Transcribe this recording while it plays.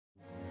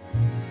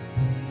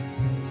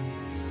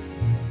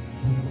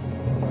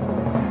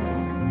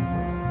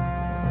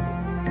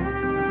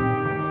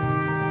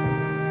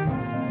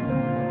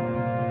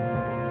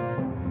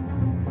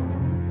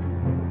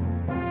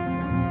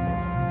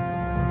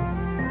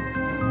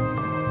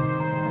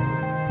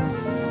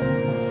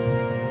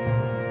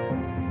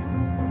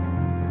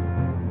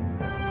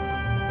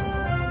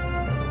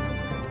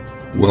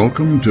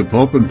Welcome to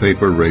Pulp and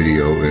Paper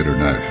Radio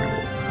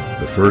International,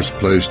 the first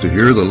place to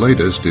hear the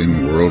latest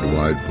in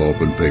worldwide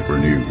pulp and paper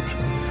news.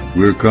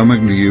 We're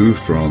coming to you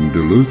from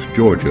Duluth,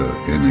 Georgia,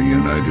 in the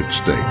United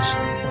States.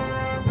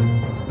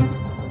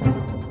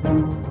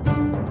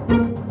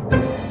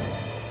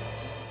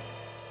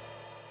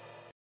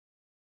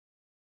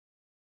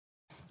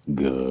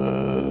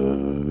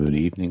 Good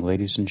evening,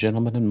 ladies and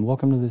gentlemen, and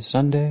welcome to the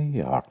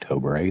Sunday,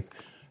 October 8th,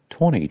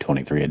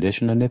 2023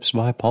 edition of Nips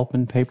by Pulp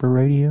and Paper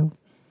Radio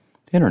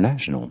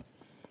International.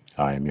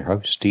 I am your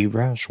host, Steve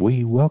Roush.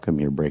 We welcome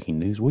your breaking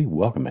news. We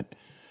welcome it.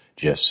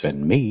 Just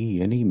send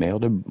me an email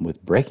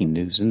with breaking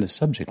news in the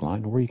subject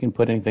line, or you can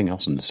put anything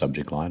else in the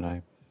subject line.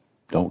 I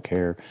don't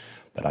care,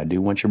 but I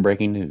do want your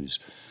breaking news.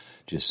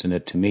 Just send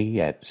it to me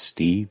at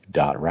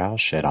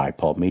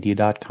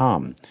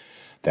steve.roush@ipulpmedia.com.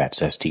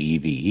 That's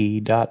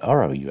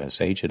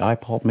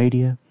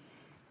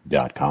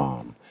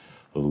steve.roush@ipulpmedia.com.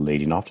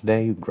 Leading off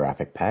today,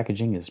 Graphic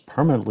Packaging is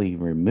permanently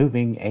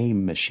removing a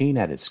machine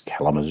at its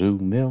Kalamazoo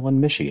mill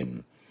in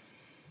Michigan.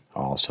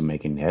 Also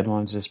making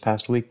headlines this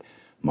past week,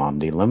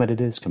 Mondi Limited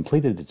has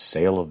completed its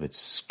sale of its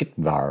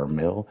Skitvar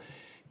mill,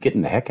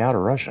 getting the heck out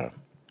of Russia.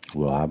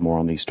 We'll have more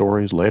on these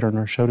stories later in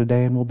our show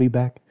today, and we'll be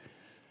back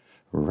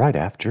right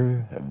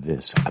after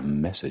this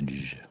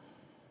message.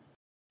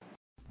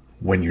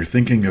 When you're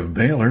thinking of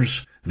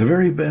balers, the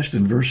very best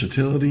in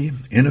versatility,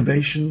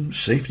 innovation,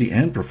 safety,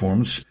 and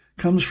performance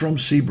comes from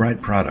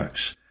Seabright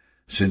Products.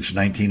 Since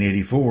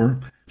 1984,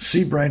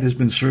 Seabright has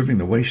been serving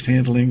the waste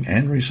handling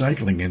and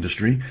recycling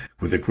industry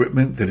with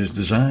equipment that is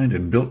designed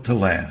and built to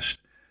last.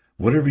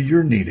 Whatever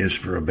your need is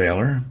for a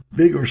baler,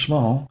 big or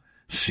small,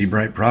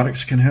 Seabright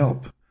Products can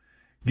help.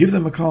 Give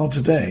them a call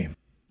today,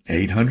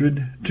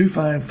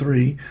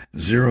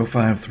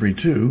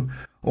 800-253-0532,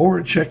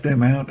 or check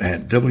them out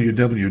at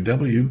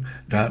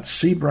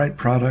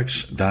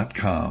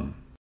www.seabrightproducts.com.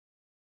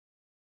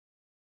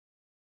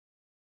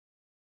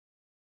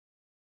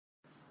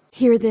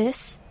 Hear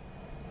this?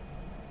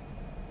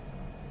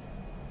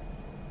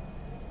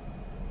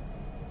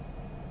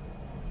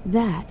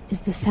 That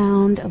is the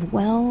sound of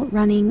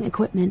well-running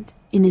equipment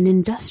in an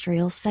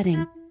industrial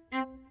setting.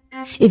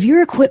 If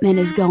your equipment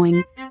is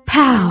going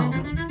pow,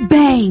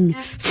 bang,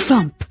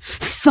 thump,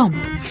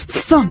 thump,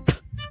 thump,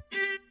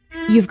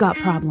 you've got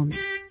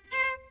problems.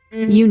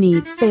 You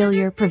need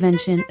Failure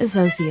Prevention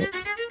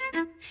Associates.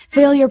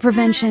 Failure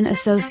Prevention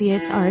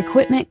Associates are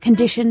equipment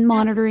condition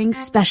monitoring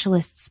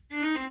specialists.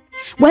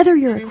 Whether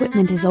your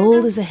equipment is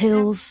old as the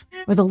hills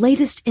or the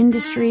latest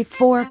Industry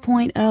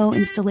 4.0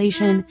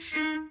 installation,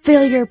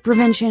 Failure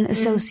Prevention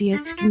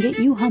Associates can get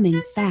you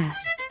humming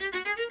fast.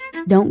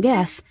 Don't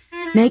guess.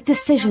 Make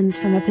decisions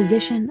from a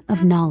position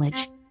of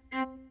knowledge.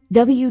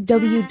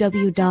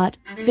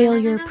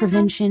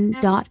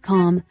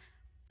 www.failureprevention.com.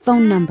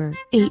 Phone number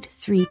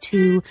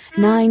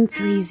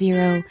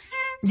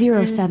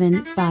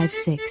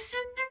 832-930-0756.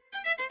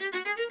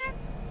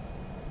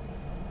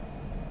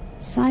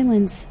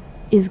 Silence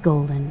is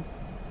golden.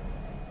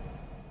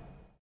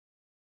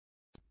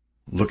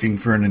 Looking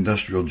for an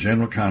industrial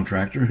general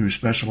contractor who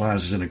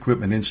specializes in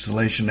equipment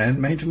installation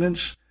and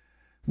maintenance?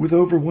 With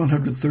over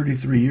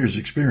 133 years'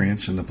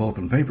 experience in the pulp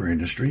and paper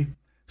industry,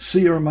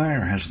 C.R.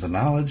 Meyer has the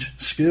knowledge,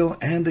 skill,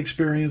 and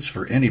experience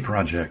for any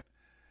project.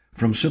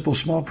 From simple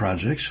small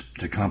projects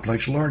to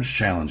complex large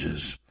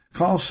challenges,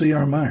 call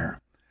C.R. Meyer.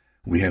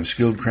 We have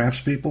skilled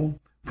craftspeople,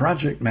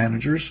 project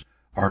managers,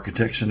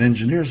 architects, and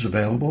engineers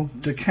available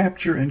to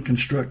capture and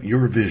construct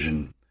your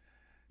vision.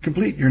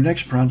 Complete your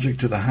next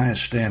project to the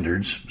highest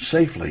standards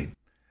safely.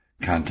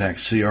 Contact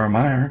C.R.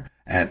 Meyer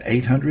at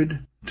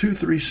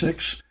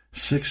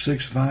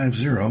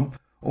 800-236-6650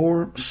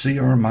 or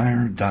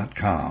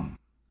crmeyer.com.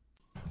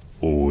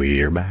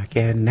 We're back,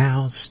 and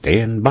now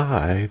stand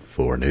by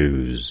for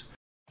news.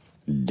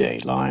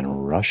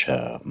 Dateline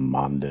Russia.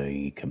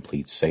 Mondi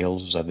completes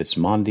sales of its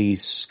Mondi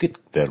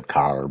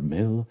Skitvar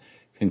mill,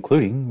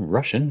 concluding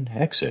Russian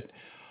exit.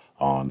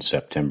 On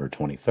September of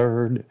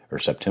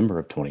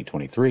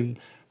 2023,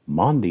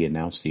 Mondi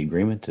announced the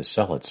agreement to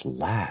sell its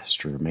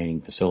last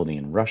remaining facility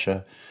in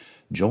Russia,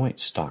 joint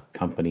stock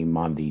company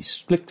Mondi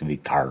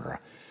Skitvar,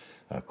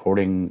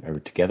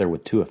 together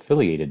with two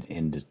affiliated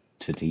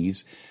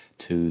entities,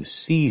 to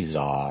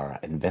Caesar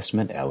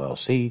Investment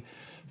LLC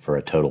for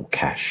a total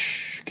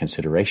cash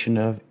consideration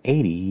of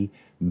 80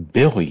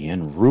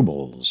 billion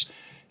rubles.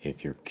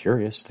 If you're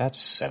curious,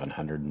 that's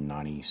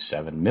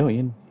 $797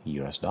 million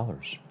US.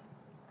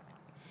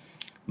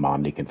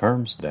 Mondi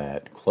confirms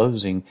that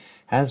closing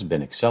has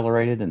been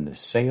accelerated and the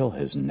sale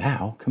has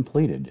now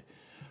completed.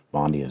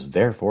 Mondi has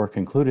therefore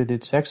concluded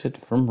its exit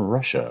from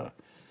Russia.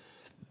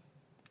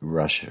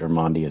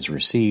 Mondi has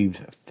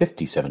received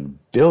 57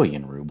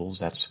 billion rubles,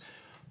 that's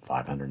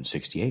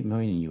 $568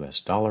 million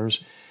US,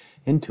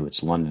 into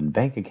its London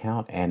bank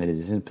account, and it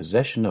is in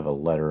possession of a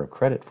letter of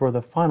credit for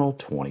the final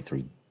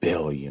 23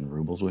 billion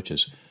rubles, which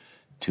is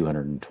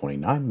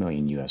 $229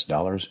 million US,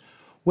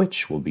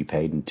 which will be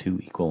paid in 2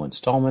 equal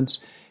installments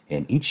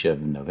in each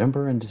of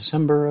November and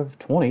December of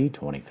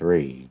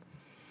 2023.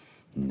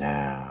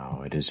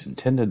 Now, it is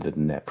intended that the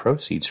net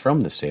proceeds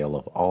from the sale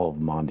of all of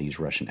Mondi's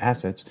Russian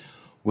assets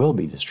will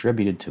be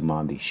distributed to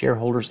Mondi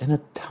shareholders in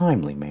a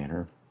timely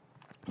manner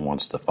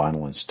once the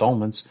final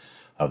installments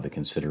of the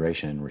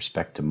consideration in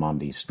respect to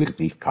Mondi's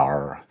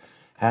Splitgifgar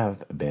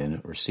have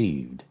been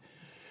received.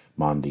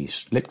 Mondi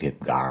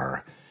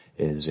Splitgifgar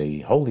is a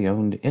wholly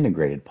owned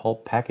integrated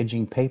pulp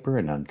packaging paper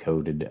and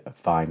uncoated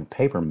fine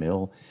paper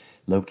mill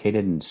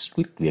located in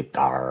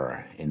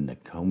Splitgifgar in the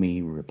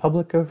Komi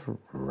Republic of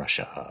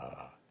Russia.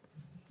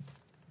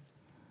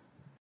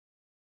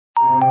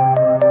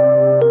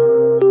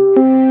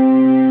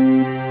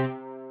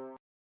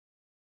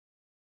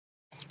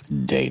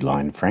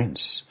 Dateline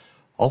France.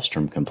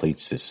 Alstom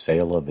completes its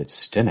sale of its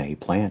Stenay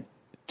plant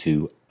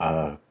to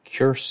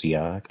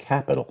Accursia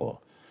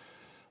Capital.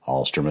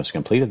 Alstom has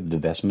completed the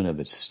divestment of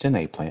its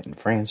Stenay plant in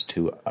France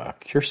to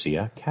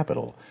Accursia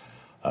Capital.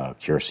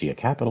 Accursia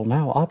Capital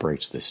now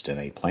operates the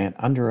Stenay plant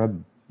under a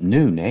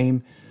new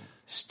name,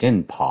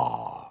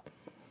 Stenpa.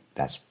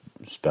 That's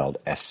spelled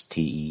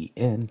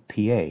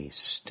Stenpa,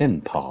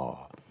 Stenpa.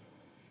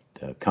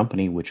 The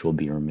company, which will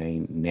be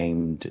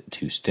named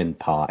to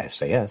Stenpa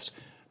SAS,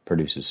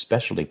 produces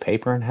specialty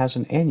paper and has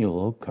an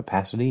annual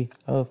capacity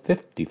of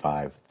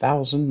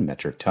 55,000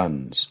 metric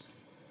tons.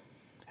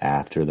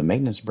 After the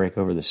maintenance break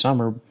over the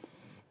summer,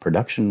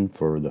 production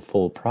for the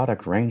full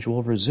product range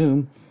will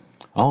resume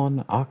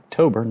on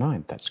October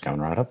 9th. That's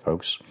coming right up,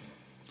 folks.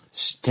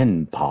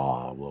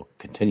 Stenpa will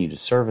continue to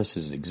service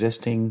its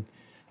existing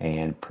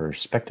and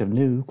prospective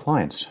new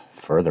clients.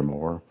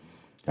 Furthermore,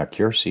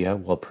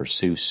 Accursia will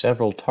pursue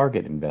several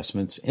target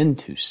investments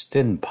into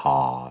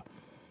Stenpa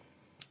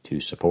to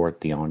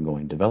support the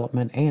ongoing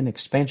development and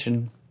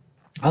expansion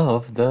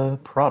of the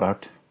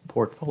product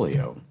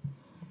portfolio.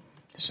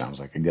 Sounds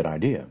like a good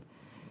idea.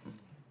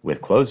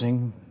 With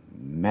closing,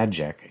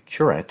 Majek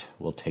Curet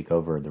will take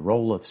over the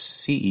role of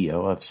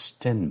CEO of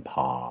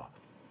Stenpa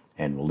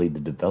and will lead the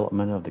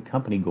development of the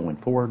company going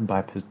forward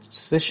by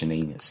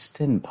positioning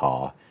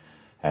Stenpa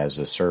as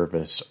a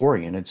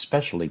service-oriented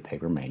specialty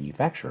paper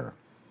manufacturer.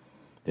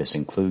 This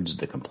includes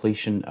the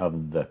completion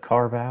of the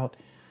carve-out,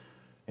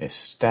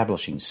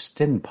 establishing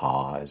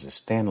Stenpa as a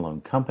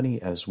standalone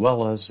company, as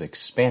well as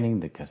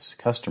expanding the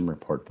customer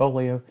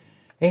portfolio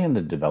and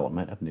the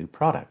development of new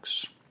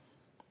products.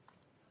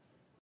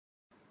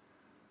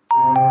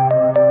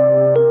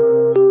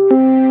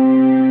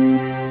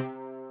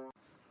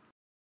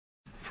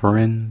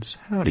 Friends,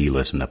 how do you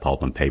listen to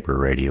Pulp and Paper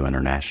Radio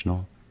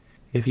International?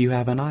 If you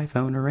have an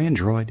iPhone or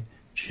Android,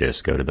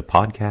 just go to the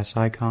podcast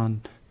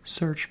icon,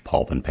 search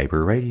Pulp and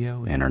Paper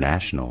Radio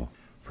International.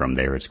 From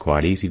there, it's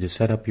quite easy to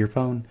set up your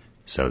phone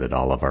so that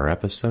all of our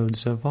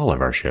episodes of all of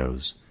our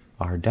shows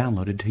are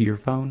downloaded to your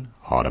phone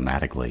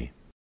automatically.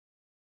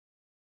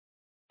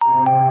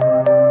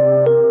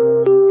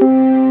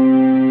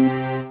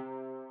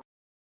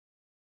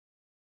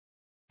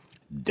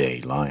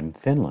 Dayline,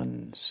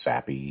 Finland.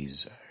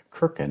 Sappi's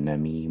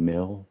Kirkkonemi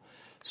mill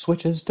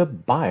switches to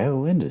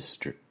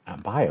bioenergy,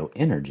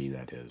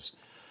 that is.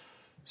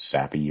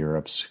 Sappi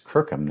Europe's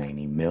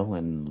Kirkkonemi mill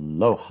in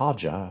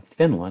Lohja,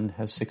 Finland,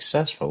 has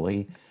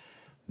successfully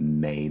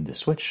made the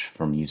switch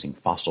from using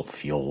fossil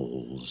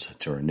fuels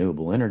to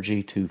renewable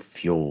energy to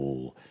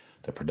fuel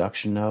the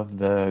production of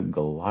the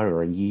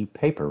Galleri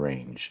paper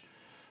range.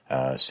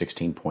 A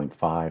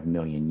 16.5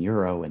 million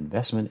euro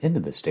investment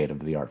into the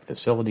state-of-the-art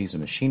facilities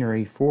and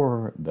machinery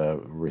for the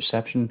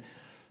reception,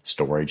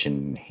 storage,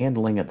 and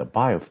handling of the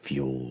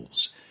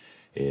biofuels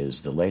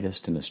is the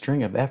latest in a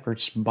string of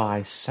efforts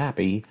by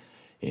Sappi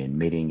in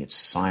meeting its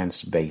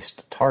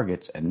science-based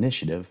targets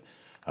initiative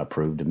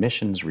approved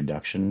emissions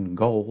reduction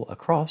goal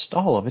across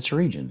all of its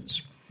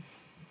regions.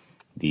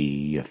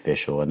 The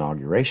official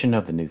inauguration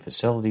of the new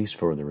facilities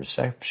for the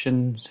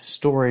reception,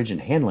 storage,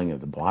 and handling of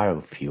the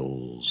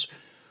biofuels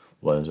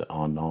was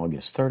on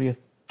August 30th,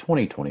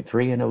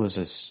 2023, and it was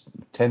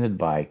attended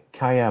by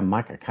Kaija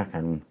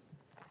Maikakainen,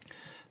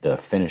 the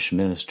Finnish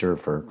Minister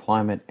for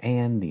Climate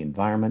and the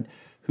Environment,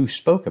 who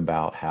spoke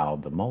about how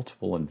the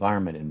multiple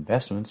environment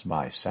investments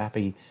by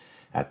Sappi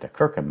at the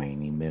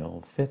Kirkkonemi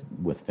mill fit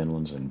with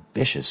Finland's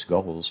ambitious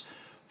goals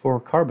for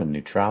carbon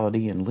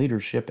neutrality and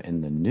leadership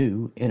in the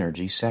new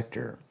energy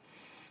sector.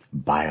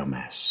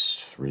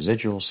 Biomass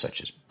residuals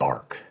such as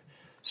bark,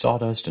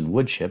 sawdust, and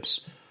wood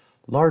chips,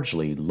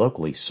 largely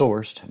locally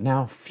sourced,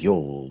 now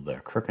fuel the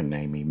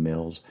Kirkkonemi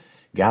mill's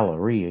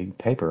Galleri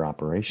paper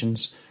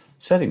operations,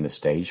 setting the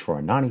stage for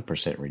a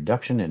 90%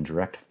 reduction in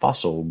direct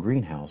fossil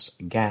greenhouse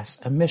gas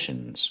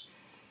emissions.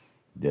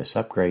 This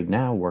upgrade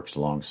now works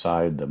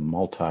alongside the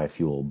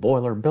multi-fuel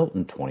boiler built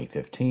in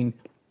 2015,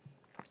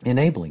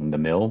 enabling the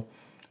mill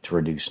to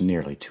reduce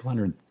nearly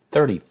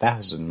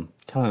 230,000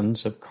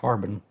 tons of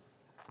carbon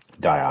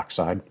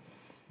dioxide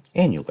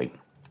annually.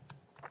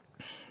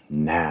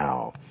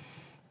 Now,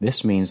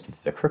 this means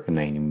that the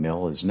Kirkkonemi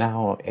mill is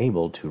now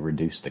able to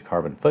reduce the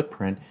carbon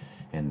footprint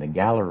in the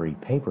Galleri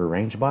paper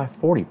range by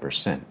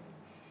 40%.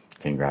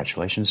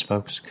 Congratulations,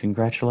 folks.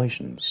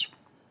 Congratulations.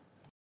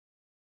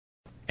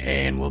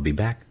 And we'll be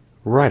back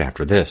right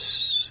after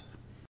this.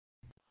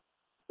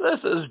 This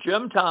is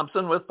Jim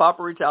Thompson with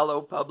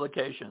Paparitalo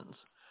Publications.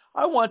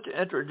 I want to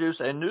introduce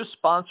a new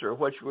sponsor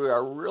which we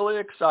are really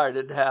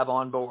excited to have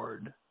on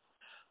board.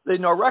 The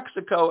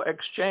Norexico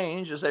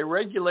Exchange is a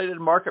regulated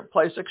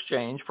marketplace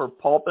exchange for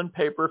pulp and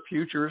paper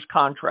futures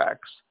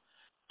contracts.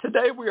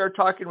 Today we are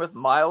talking with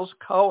Miles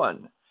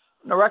Cohen,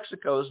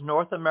 Norexico's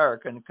North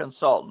American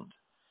consultant.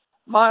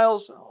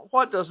 Miles,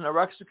 what does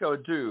Norexico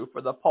do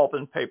for the pulp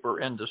and paper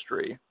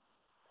industry?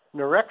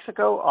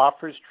 Norexico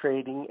offers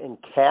trading in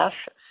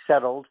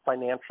cash-settled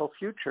financial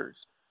futures.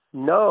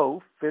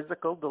 No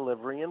physical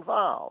delivery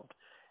involved.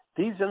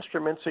 These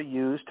instruments are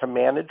used to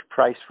manage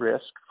price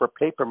risk for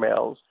paper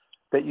mills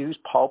that use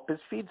pulp as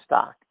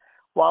feedstock.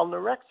 While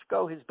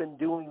Norexico has been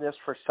doing this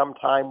for some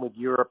time with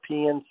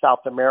European,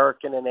 South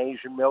American, and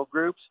Asian mill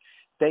groups,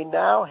 they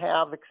now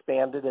have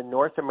expanded in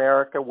North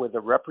America with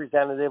a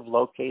representative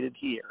located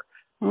here.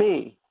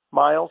 Me,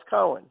 Miles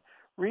Cohen.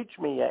 Reach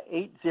me at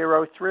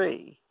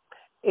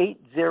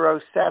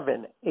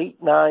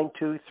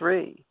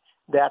 803-807-8923.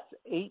 That's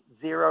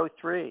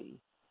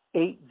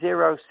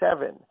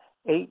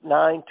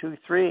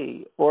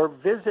 803-807-8923. Or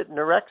visit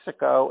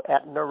Norexico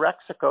at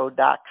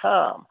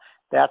norexico.com.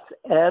 That's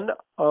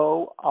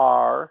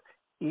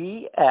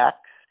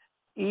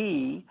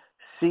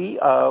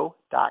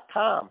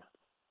NOREXECO.com.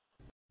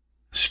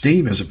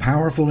 Steam is a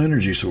powerful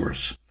energy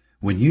source.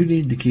 When you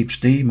need to keep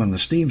steam on the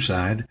steam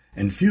side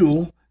and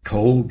fuel,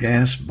 coal,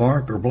 gas,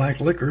 bark, or black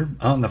liquor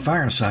on the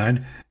fire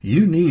side,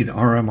 you need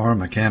RMR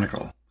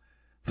Mechanical.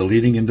 The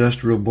leading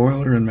industrial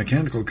boiler and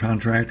mechanical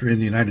contractor in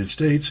the United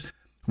States,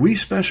 we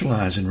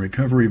specialize in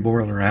recovery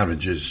boiler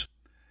outages.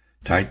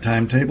 Tight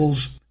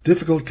timetables,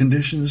 difficult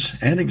conditions,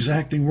 and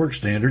exacting work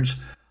standards,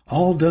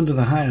 all done to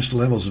the highest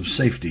levels of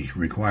safety,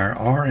 require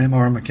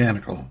RMR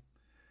Mechanical.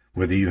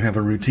 Whether you have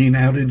a routine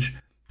outage,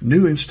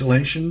 new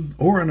installation,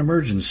 or an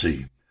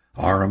emergency,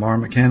 RMR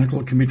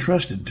Mechanical can be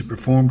trusted to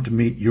perform to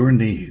meet your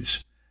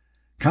needs.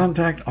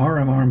 Contact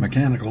RMR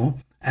Mechanical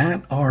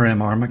at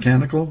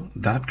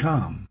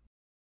rmrmechanical.com.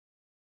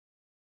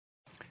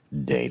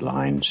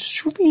 Dayline,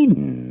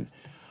 Sweden.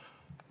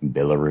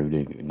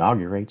 Billerud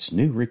inaugurates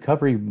new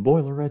recovery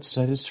boiler at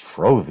its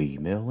Frövi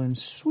mill in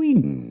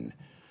Sweden.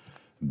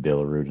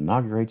 Billerud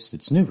inaugurates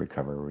its new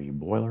recovery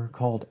boiler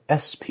called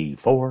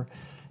SP4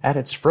 at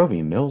its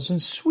Frövi mills in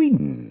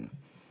Sweden.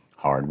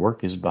 Hard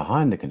work is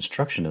behind the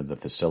construction of the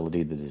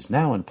facility that is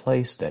now in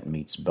place that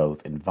meets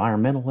both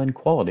environmental and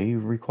quality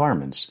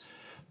requirements.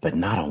 But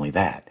not only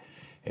that,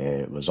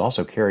 it was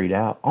also carried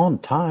out on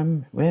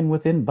time and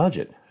within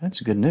budget. That's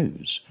good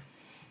news.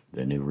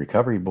 The new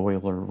recovery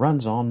boiler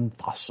runs on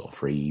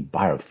fossil-free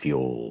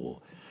biofuel.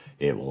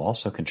 It will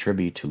also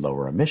contribute to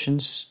lower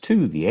emissions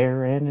to the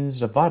air and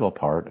is a vital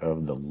part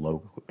of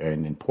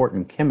an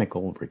important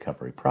chemical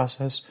recovery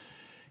process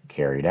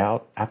carried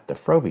out at the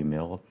Frövi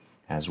mill,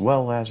 as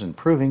well as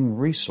improving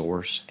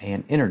resource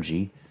and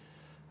energy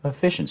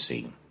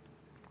efficiency.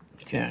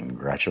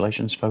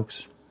 Congratulations,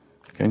 folks.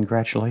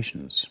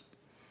 Congratulations.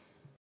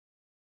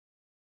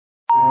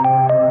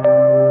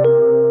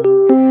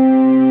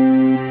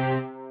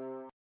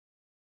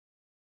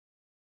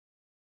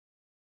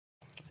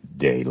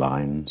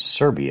 Dayline,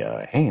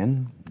 Serbia,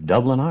 and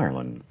Dublin,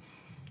 Ireland.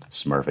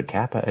 Smurfit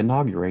Kappa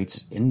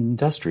inaugurates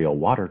industrial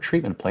water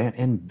treatment plant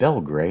in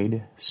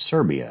Belgrade,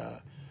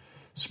 Serbia.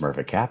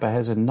 Smurfit Kappa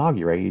has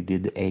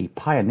inaugurated a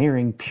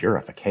pioneering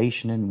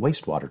purification and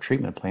wastewater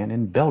treatment plant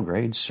in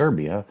Belgrade,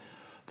 Serbia,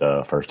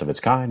 the first of its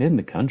kind in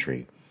the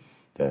country.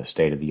 The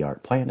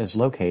state-of-the-art plant is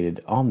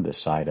located on the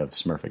site of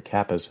Smurfit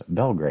Kappa's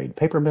Belgrade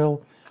paper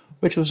mill,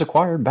 which was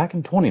acquired back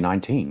in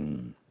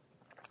 2019.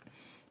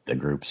 The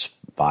group's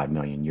 €5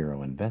 million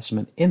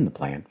investment in the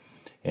plant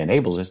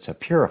enables it to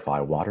purify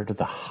water to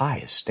the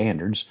highest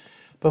standards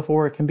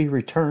before it can be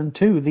returned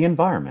to the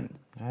environment.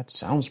 That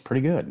sounds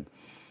pretty good.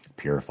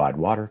 Purified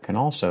water can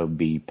also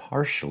be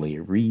partially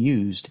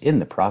reused in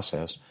the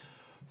process,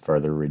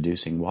 further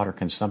reducing water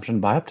consumption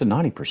by up to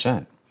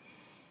 90%.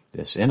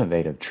 This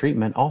innovative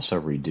treatment also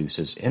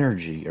reduces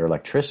energy or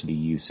electricity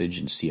usage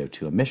and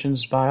CO2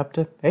 emissions by up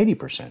to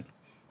 80%.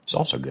 It's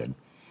also good.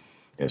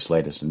 This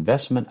latest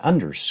investment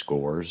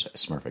underscores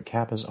Smurfit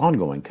Kappa's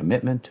ongoing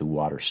commitment to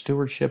water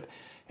stewardship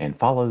and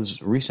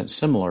follows recent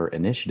similar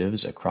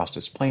initiatives across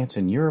its plants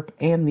in Europe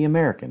and the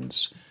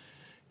Americas.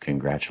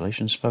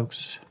 Congratulations,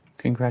 folks.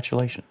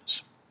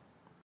 Congratulations.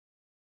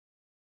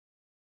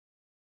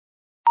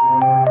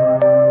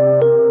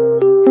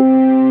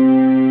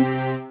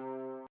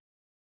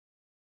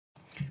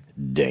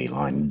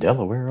 Dayline,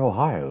 Delaware,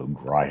 Ohio.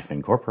 Greif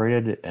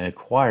Incorporated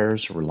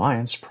acquires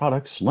Reliance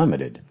Products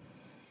Limited.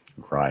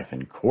 Greif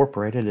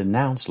Incorporated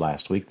announced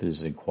last week that it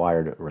has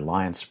acquired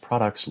Reliance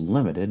Products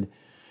Limited,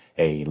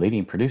 a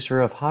leading producer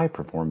of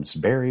high-performance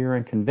barrier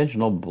and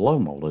conventional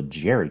blow-molded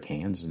jerry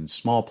cans in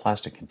small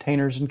plastic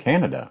containers in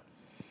Canada.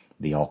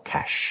 The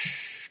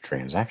all-cash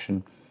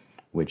transaction,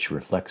 which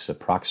reflects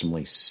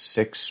approximately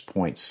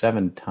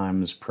 6.7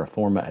 times pro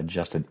forma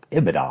adjusted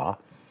EBITDA,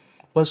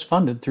 was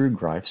funded through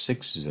Greif's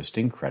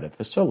existing credit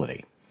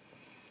facility.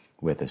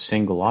 With a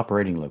single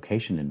operating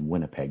location in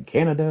Winnipeg,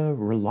 Canada,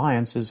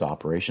 Reliance's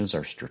operations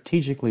are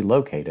strategically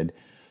located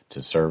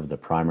to serve the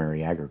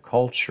primary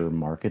agriculture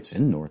markets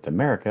in North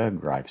America,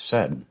 Greif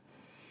said.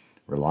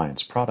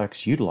 Reliance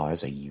products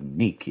utilize a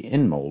unique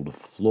in-mold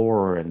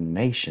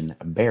fluorination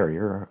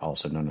barrier,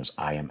 also known as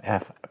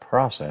IMF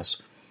process,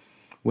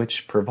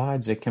 which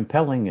provides a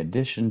compelling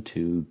addition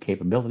to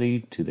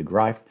capability to the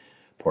Greif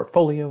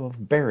portfolio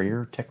of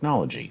barrier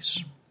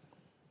technologies.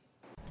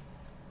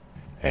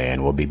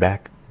 And we'll be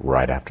back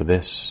right after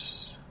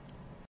this.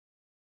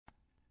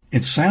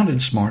 It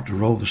sounded smart to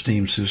roll the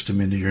steam system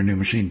into your new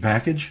machine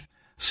package.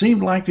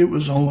 Seemed like it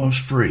was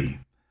almost free.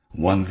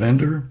 One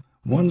vendor,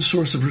 one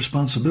source of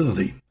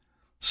responsibility.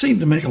 Seemed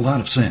to make a lot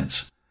of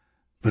sense.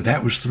 But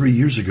that was 3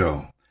 years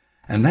ago.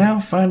 And now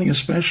finding a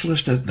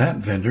specialist at that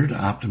vendor to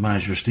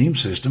optimize your steam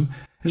system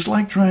is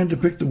like trying to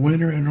pick the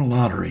winner in a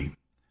lottery.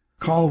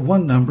 Call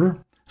one number,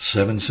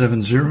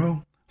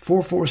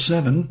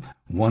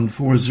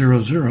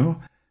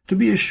 770-447-1400, to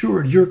be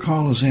assured your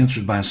call is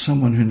answered by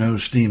someone who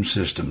knows steam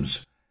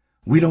systems.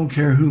 We don't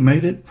care who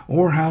made it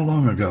or how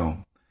long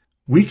ago.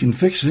 We can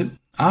fix it,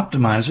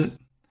 optimize it.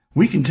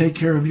 We can take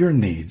care of your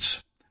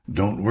needs.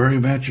 Don't worry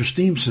about your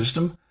steam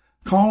system.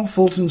 Call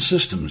Fulton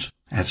Systems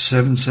at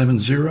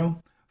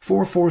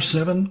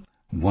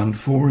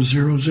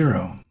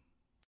 770-447-1400.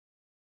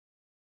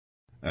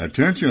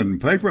 Attention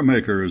paper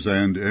makers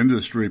and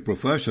industry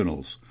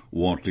professionals.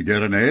 Want to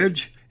get an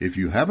edge? If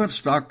you haven't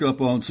stocked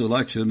up on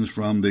selections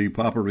from the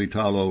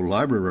Paperitalo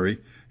Library,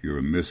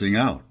 you're missing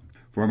out.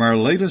 From our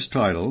latest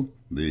title,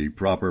 The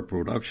Proper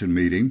Production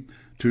Meeting,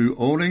 to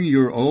owning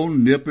your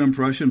own nip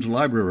impressions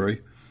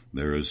library,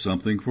 there is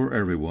something for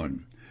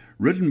everyone.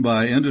 Written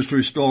by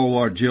industry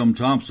stalwart Jim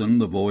Thompson,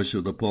 the voice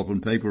of the pulp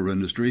and paper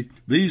industry,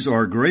 these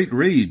are great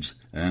reads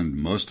and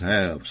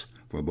must-haves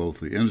for both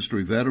the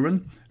industry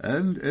veteran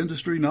and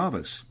industry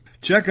novice.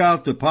 Check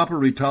out the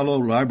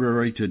Paperitalo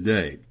Library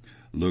today.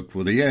 Look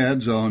for the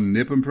ads on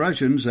Nip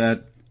Impressions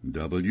at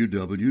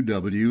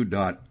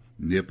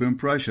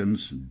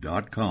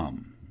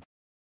www.nipimpressions.com.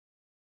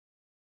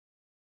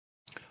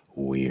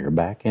 We're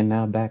back, and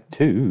now back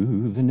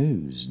to the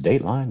news.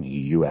 Dateline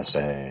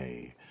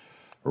USA.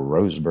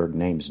 Roseburg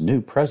names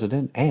new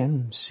president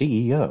and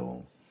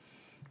CEO.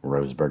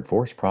 Roseburg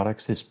Forest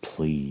Products is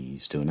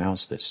pleased to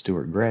announce that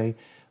Stuart Gray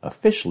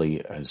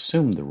officially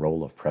assumed the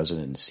role of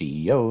president and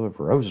CEO of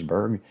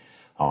Roseburg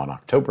on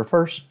October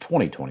 1st,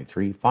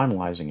 2023,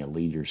 finalizing a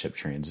leadership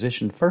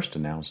transition first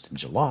announced in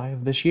July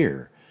of this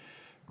year.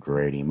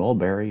 Grady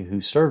Mulberry,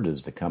 who served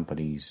as the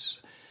company's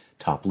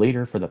top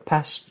leader for the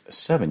past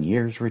 7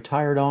 years,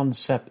 retired on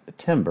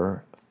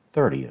September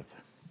 30th.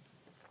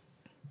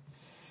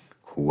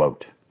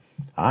 Quote,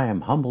 I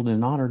am humbled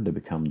and honored to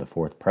become the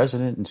fourth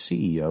president and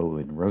CEO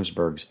in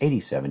Roseburg's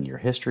 87-year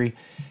history,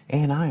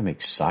 and I am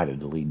excited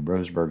to lead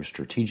Roseburg's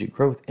strategic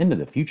growth into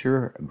the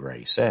future,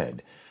 Gray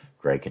said.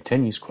 Gray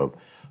continues, quote,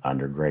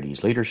 under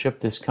Grady's leadership,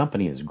 this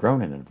company has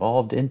grown and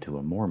evolved into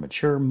a more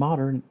mature,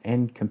 modern,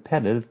 and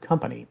competitive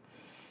company.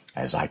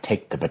 As I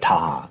take the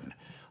baton,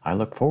 I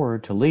look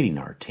forward to leading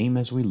our team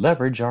as we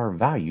leverage our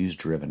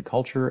values-driven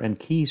culture and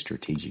key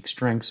strategic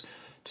strengths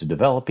to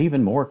develop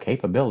even more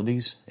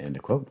capabilities,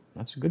 end quote.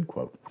 That's a good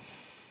quote.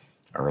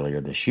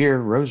 Earlier this year,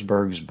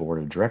 Roseburg's board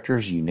of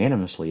directors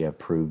unanimously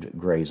approved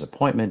Gray's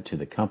appointment to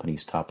the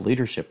company's top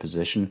leadership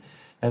position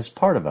as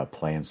part of a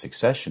planned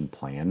succession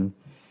plan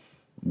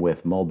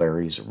with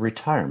Mulberry's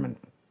retirement.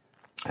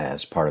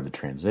 As part of the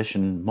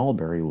transition,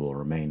 Mulberry will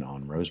remain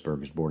on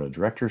Roseburg's board of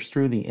directors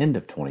through the end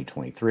of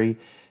 2023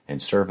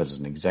 and serve as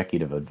an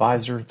executive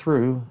advisor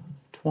through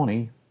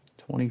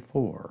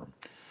 2024.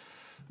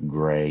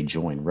 Gray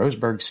joined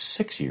Roseburg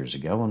 6 years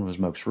ago and was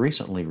most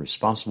recently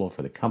responsible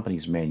for the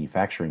company's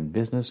manufacturing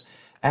business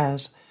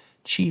as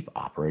Chief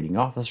Operating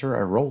Officer,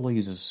 a role he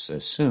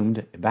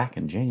assumed back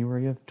in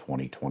January of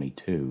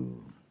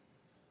 2022.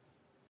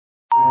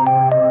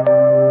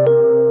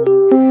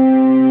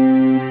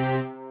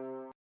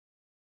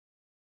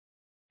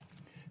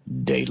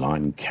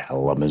 Dateline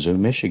Kalamazoo,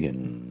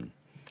 Michigan.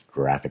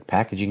 Graphic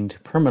packaging to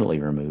permanently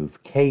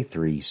remove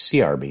K3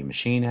 CRB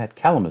machine at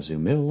Kalamazoo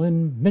Mill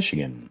in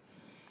Michigan.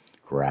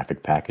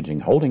 Graphic Packaging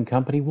Holding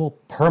Company will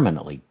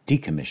permanently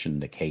decommission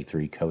the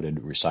K3 coated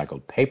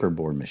recycled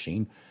paperboard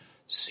machine,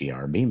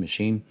 CRB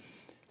machine,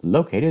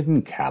 located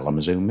in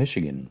Kalamazoo,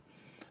 Michigan.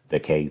 The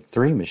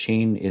K3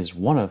 machine is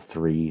one of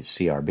 3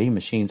 CRB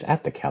machines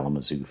at the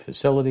Kalamazoo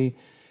facility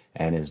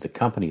and is the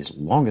company's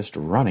longest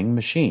running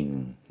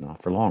machine.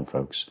 Not for long,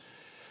 folks.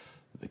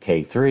 The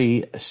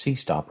K3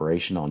 ceased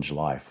operation on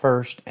July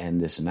 1st,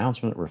 and this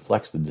announcement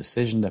reflects the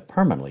decision to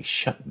permanently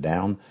shut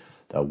down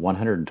the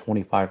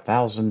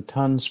 125,000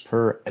 tons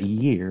per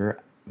year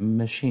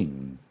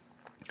machine.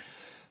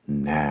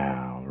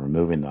 Now,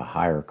 removing the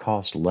higher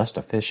cost, less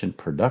efficient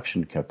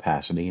production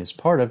capacity is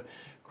part of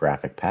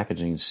Graphic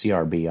Packaging's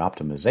CRB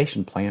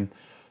optimization plan,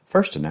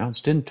 first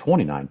announced in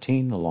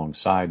 2019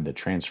 alongside the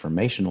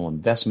transformational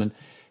investment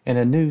in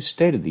a new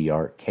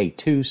state-of-the-art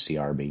K2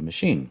 CRB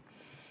machine.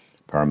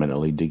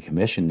 Permanently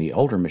decommission the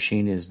older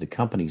machine is the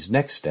company's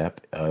next step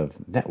of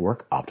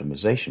network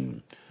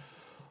optimization,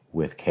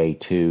 with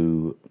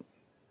K2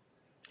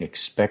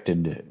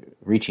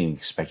 reaching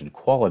expected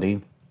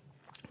quality,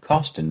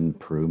 cost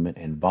improvement,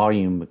 and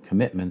volume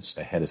commitments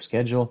ahead of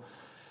schedule.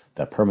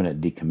 The permanent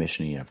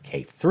decommissioning of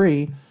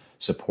K3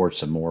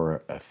 supports a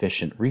more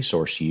efficient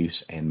resource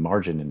use and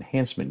margin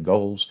enhancement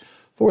goals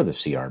for the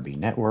CRB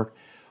network,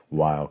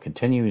 while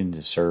continuing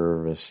to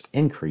service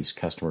increased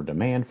customer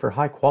demand for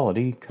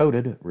high-quality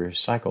coated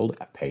recycled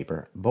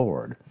paper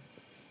board.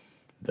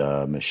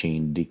 The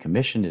machine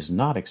decommission is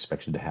not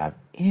expected to have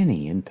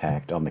any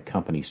impact on the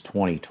company's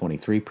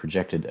 2023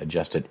 projected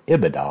adjusted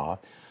EBITDA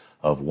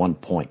of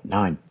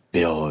 $1.9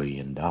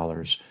 billion,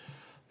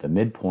 the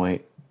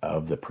midpoint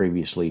of the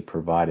previously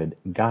provided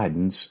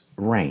guidance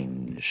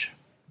range.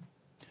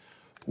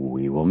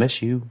 We will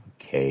miss you,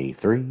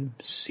 K3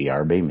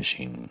 CRB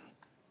machine.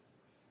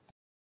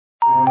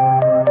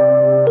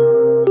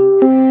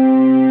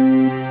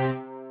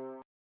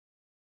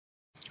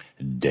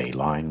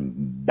 Dayline,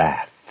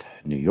 Bath,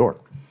 New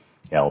York.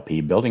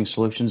 LP Building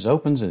Solutions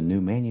opens a new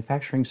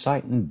manufacturing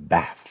site in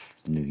Bath,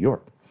 New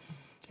York.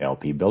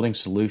 LP Building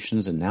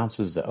Solutions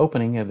announces the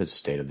opening of its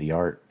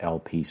state-of-the-art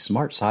LP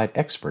Smart Side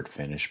Expert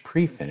Finish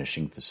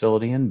pre-finishing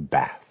facility in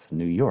Bath,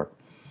 New York.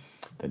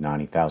 The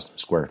 90,000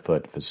 square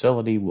foot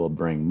facility will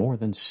bring more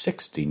than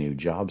 60 new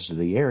jobs to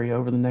the area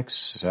over the next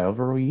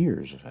several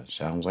years. That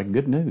sounds like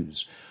good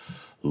news.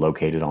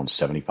 Located on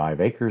 75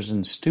 acres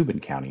in Steuben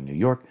County, New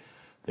York,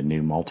 the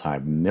new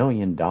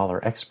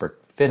multi-million-dollar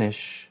expert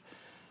finish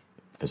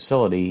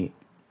facility,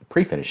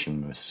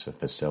 pre-finishing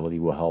facility,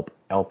 will help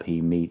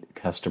LP meet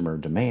customer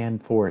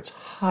demand for its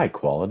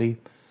high-quality,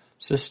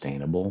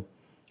 sustainable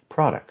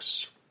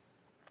products.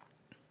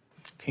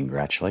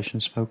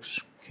 Congratulations,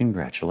 folks.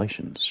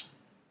 Congratulations.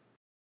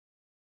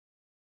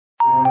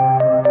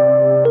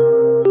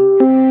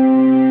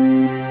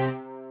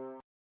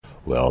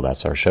 Well,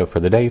 that's our show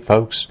for the day,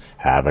 folks.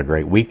 Have a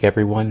great week,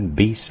 everyone.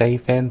 Be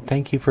safe, and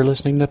thank you for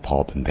listening to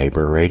Pulp and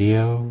Paper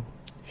Radio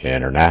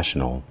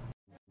International.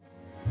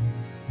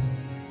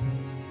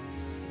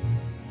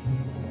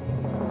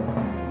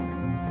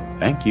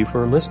 Thank you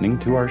for listening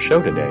to our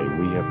show today.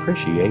 We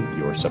appreciate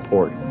your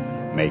support.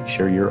 Make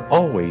sure you're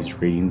always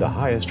reading the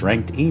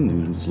highest-ranked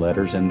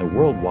e-newsletters in the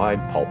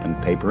worldwide pulp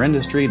and paper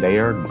industry. They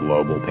are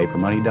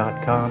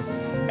globalpapermoney.com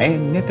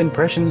and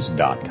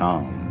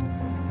nipimpressions.com.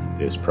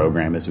 This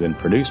program has been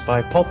produced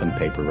by Pulp and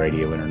Paper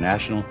Radio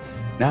International,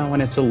 now in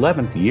its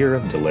 11th year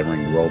of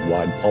delivering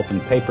worldwide pulp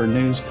and paper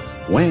news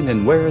when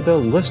and where the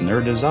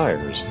listener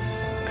desires.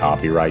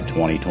 Copyright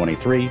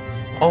 2023,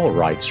 all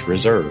rights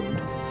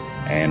reserved.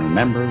 And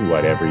remember,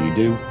 whatever you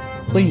do,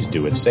 please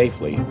do it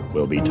safely.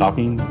 We'll be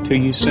talking to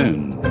you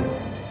soon.